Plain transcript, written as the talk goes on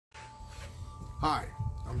Hi,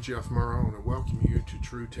 I'm Jeff Murrow, and I welcome you to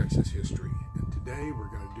True Texas History. And today we're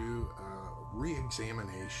going to do a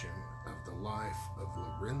re-examination of the life of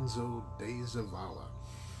Lorenzo de Zavala.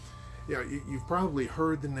 Yeah, you've probably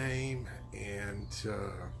heard the name,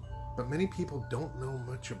 but many people don't know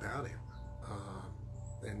much about him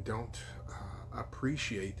and don't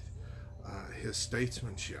appreciate his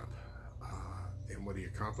statesmanship and what he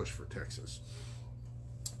accomplished for Texas.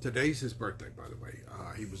 Today's his birthday, by the way.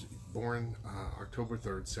 He was born October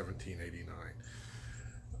 3rd, 1789.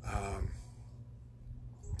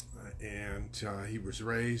 And he was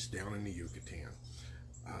raised down in the Yucatan.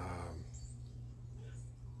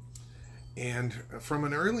 And from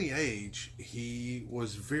an early age, he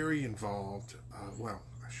was very involved, well,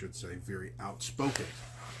 I should say very outspoken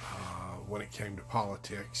when it came to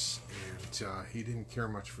politics. And he didn't care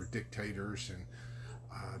much for dictators and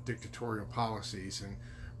dictatorial policies. And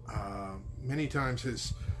many times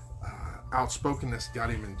his outspokenness got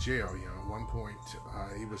him in jail. You know, at one point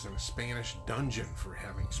he was in a Spanish dungeon for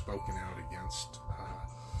having spoken out against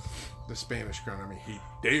the Spanish crown. I mean, he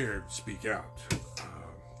dared speak out.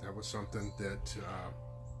 That was something that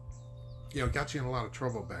got you in a lot of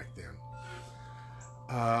trouble back then.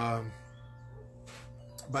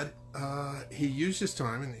 But he used his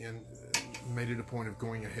time and made it a point of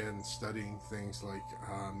going ahead and studying things like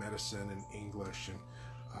medicine and English. And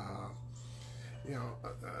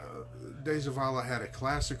de Zavala had a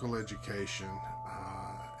classical education,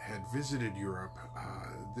 had visited Europe.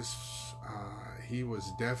 He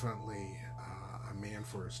was definitely a man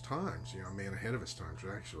for his times, a man ahead of his times,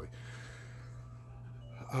 actually.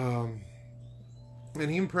 And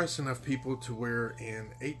he impressed enough people to where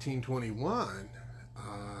in 1821,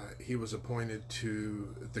 he was appointed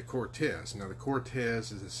to the Cortes. Now, the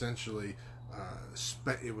Cortes is essentially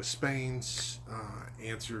it was Spain's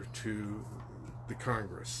answer to the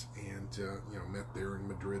Congress, and met there in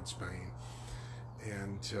Madrid, Spain.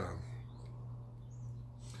 And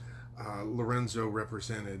Lorenzo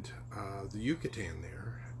represented the Yucatan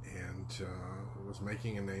there, and was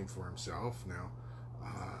making a name for himself. Now,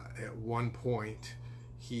 at one point,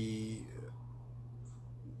 he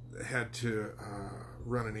had to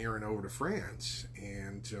run an errand over to France,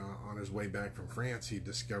 and on his way back from France, he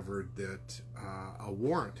discovered that a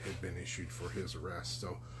warrant had been issued for his arrest.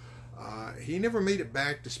 So he never made it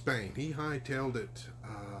back to Spain. He hightailed it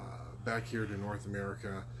back here to North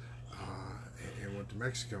America and went to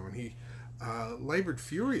Mexico, and he labored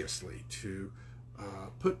furiously to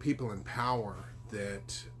put people in power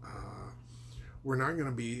that were not going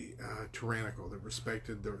to be tyrannical, that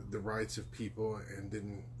respected the rights of people and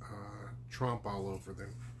didn't trump all over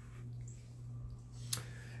them.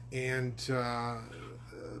 And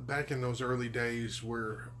back in those early days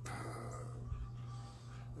where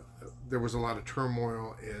there was a lot of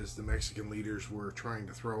turmoil as the Mexican leaders were trying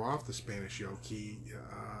to throw off the Spanish yoke, he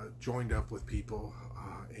joined up with people,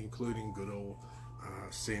 including good old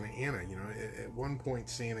Santa Anna. At one point,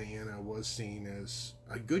 Santa Anna was seen as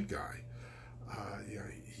a good guy.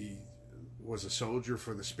 He was a soldier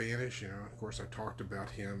for the Spanish. Of course, I talked about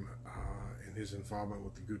him and his involvement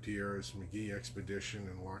with the Gutierrez-McGee expedition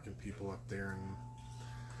and locking people up there in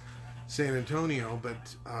San Antonio.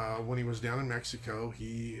 But when he was down in Mexico,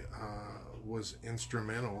 he was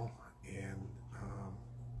instrumental in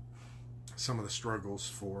some of the struggles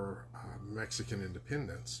for Mexican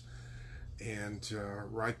independence. And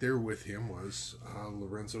right there with him was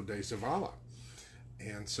Lorenzo de Zavala.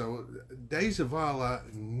 And so de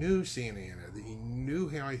Zavala knew Santa Anna. He knew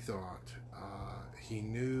how he thought. He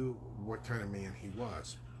knew what kind of man he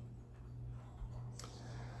was.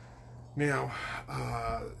 Now,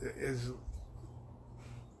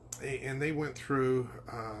 and they went through,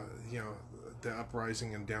 the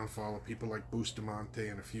uprising and downfall of people like Bustamante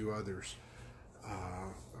and a few others.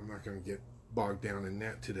 I'm not going to get bogged down in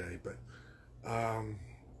that today, but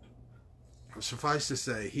suffice to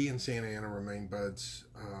say, he and Santa Anna remained buds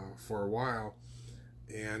for a while.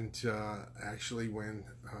 And actually, when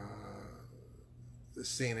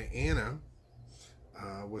Santa Anna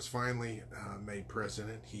was finally made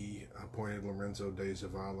president, he appointed Lorenzo de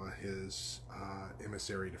Zavala his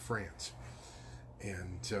emissary to France.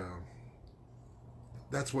 And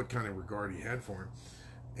that's what kind of regard he had for him.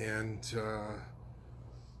 And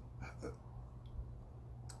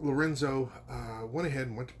Lorenzo went ahead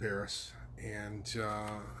and went to Paris, and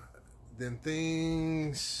then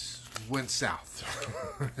things went south,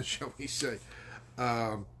 shall we say.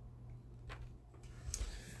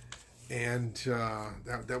 And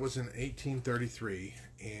that was in 1833,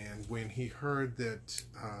 and when he heard that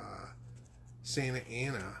Santa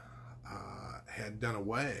Anna had done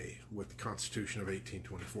away with the Constitution of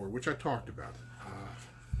 1824, which I talked about.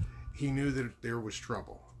 He knew that there was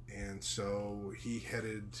trouble, and so he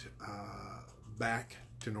headed back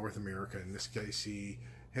to North America. In this case, he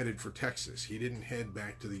headed for Texas. He didn't head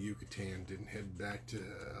back to the Yucatan, didn't head back to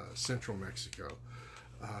central Mexico,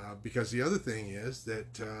 because the other thing is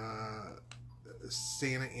that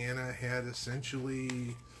Santa Anna had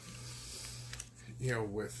essentially,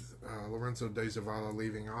 with Lorenzo de Zavala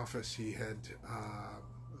leaving office, he had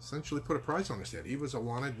essentially put a price on his head. He was a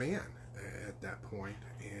wanted man at that point,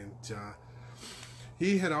 and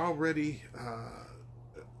he had already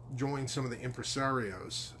joined some of the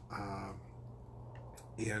impresarios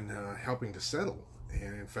in helping to settle.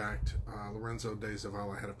 And in fact, Lorenzo de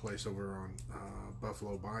Zavala had a place over on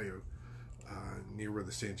Buffalo Bayou, near where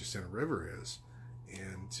the San Jacinto River is,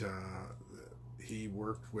 and he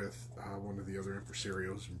worked with one of the other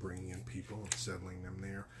impresarios in bringing in people and settling them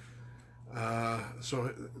there.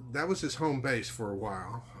 So that was his home base for a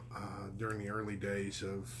while during the early days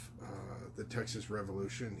of the Texas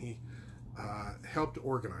Revolution. He helped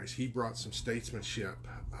organize. He brought some statesmanship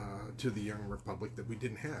to the young republic that we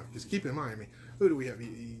didn't have. Because keep in mind, who do we have?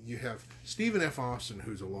 You have Stephen F. Austin,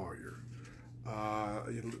 who's a lawyer.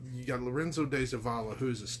 You got Lorenzo de Zavala,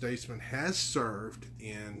 who's a statesman, has served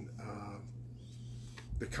in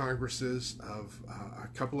the Congresses of a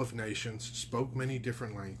couple of nations, spoke many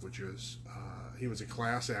different languages. He was a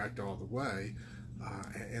class act all the way.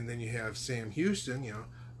 And then you have Sam Houston.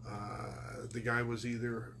 The guy was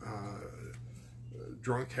either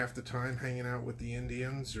drunk half the time hanging out with the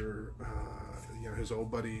Indians, or his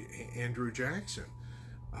old buddy Andrew Jackson.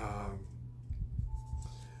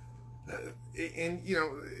 And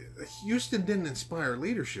Houston didn't inspire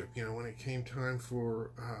leadership. When it came time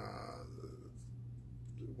for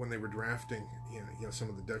when they were drafting, some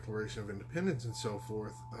of the Declaration of Independence and so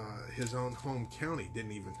forth, his own home county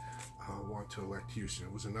didn't even want to elect Houston.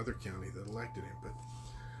 It was another county that elected him.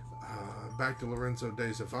 But back to Lorenzo de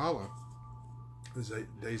Zavala.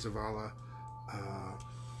 De Zavala,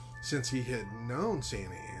 since he had known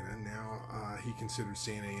Santa Anna, now he considered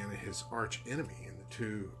Santa Anna his arch enemy, and the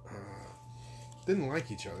two didn't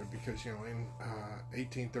like each other because, in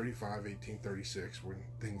 1835, 1836, when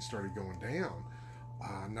things started going down,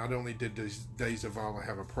 not only did de Zavala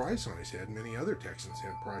have a price on his head, many other Texans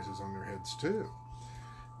had prices on their heads too.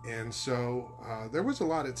 And so there was a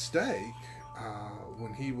lot at stake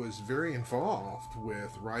when he was very involved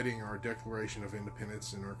with writing our Declaration of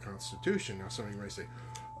Independence and our Constitution. Now, some of you may say,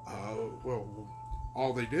 well,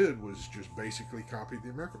 all they did was just basically copy the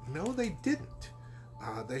American. No, they didn't.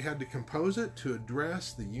 They had to compose it to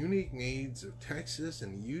address the unique needs of Texas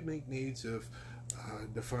and the unique needs of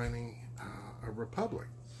defining a republic.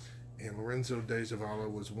 And Lorenzo de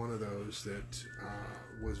Zavala was one of those that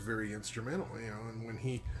was very instrumental. And when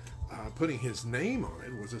he putting his name on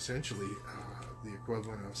it was essentially the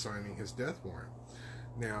equivalent of signing his death warrant.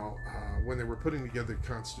 Now, when they were putting together the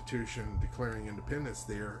Constitution declaring independence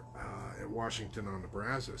there at Washington on the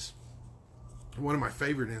Brazos, one of my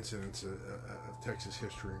favorite incidents of Texas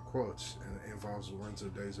history in quotes, and it involves Lorenzo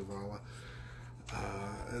de Zavala.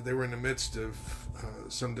 They were in the midst of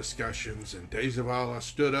some discussions, and de Zavala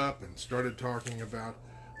stood up and started talking about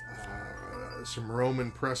some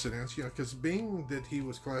Roman precedents, because being that he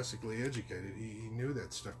was classically educated, he knew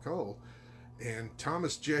that stuff cold. And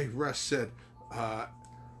Thomas J. Rush said,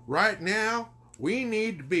 right now, we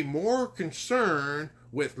need to be more concerned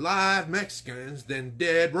with live Mexicans than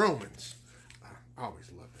dead Romans. I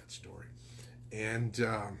always loved that story. And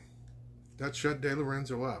that shut De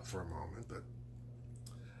Lorenzo up for a moment, but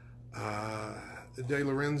De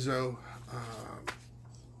Lorenzo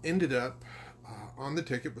ended up on the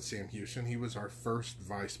ticket with Sam Houston. He was our first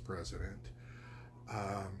vice president.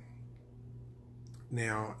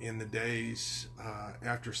 Now, in the days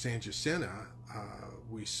after San Jacinto,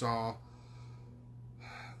 we saw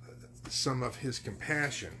some of his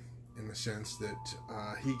compassion in the sense that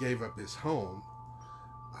he gave up his home,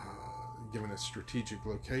 given a strategic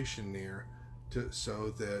location there,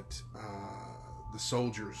 so that the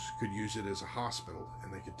soldiers could use it as a hospital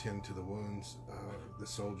and they could tend to the wounds the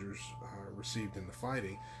soldiers received in the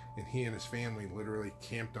fighting. And he and his family literally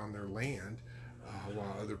camped on their land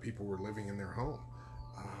while other people were living in their home.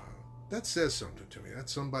 That says something to me.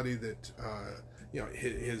 That's somebody that,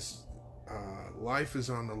 his life is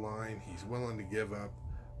on the line. He's willing to give up,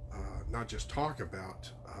 not just talk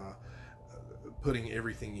about putting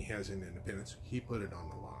everything he has in independence. He put it on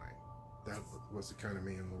the line. That was the kind of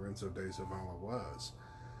man Lorenzo de Zavala was.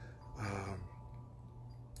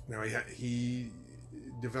 Now, he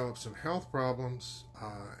developed some health problems,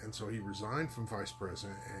 and so he resigned from vice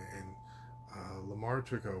president, and Lamar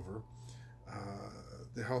took over.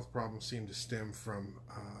 The health problems seemed to stem from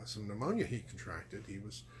some pneumonia he contracted. He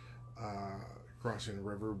was crossing the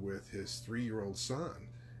river with his 3-year-old son,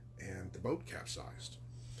 and the boat capsized.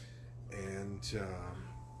 And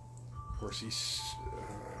of course, he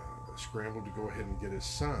scrambled to go ahead and get his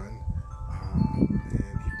son,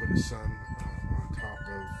 and he put his son on top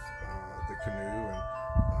of the canoe and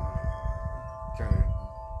kind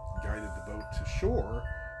of guided the boat to shore.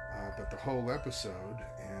 But the whole episode,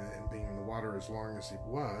 and being in the water as long as he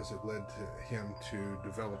was, it led to him to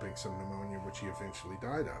developing some pneumonia, which he eventually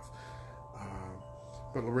died of.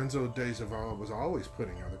 But Lorenzo de Zavala was always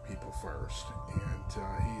putting other people first,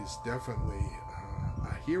 and he's definitely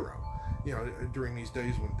a hero. You know, during these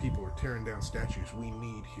days when people are tearing down statues, we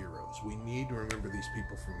need heroes. We need to remember these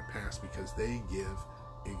people from the past because they give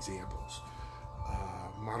examples.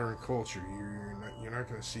 Modern culture, you're not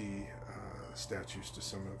going to see statues to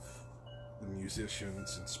some of the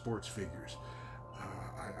musicians and sports figures.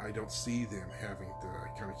 I don't see them having the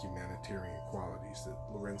kind of humanitarian qualities that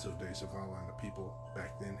Lorenzo de Zavala and the people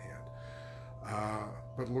back then had.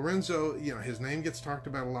 But Lorenzo, you know, his name gets talked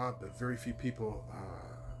about a lot, but very few people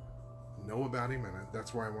know about him, and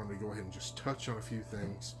that's why I wanted to go ahead and just touch on a few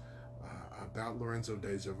things about Lorenzo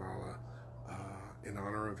de Zavala in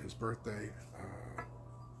honor of his birthday.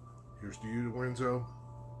 Here's to you, Lorenzo.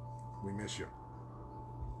 We miss you.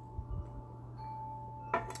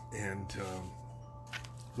 And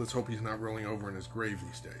let's hope he's not rolling over in his grave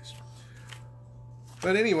these days.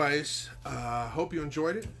 But anyways, hope you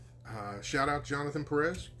enjoyed it. Shout out Jonathan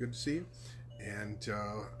Perez. Good to see you. And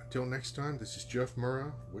until next time, this is Jeff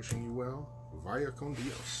Murrah wishing you well. Vaya con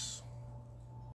Dios.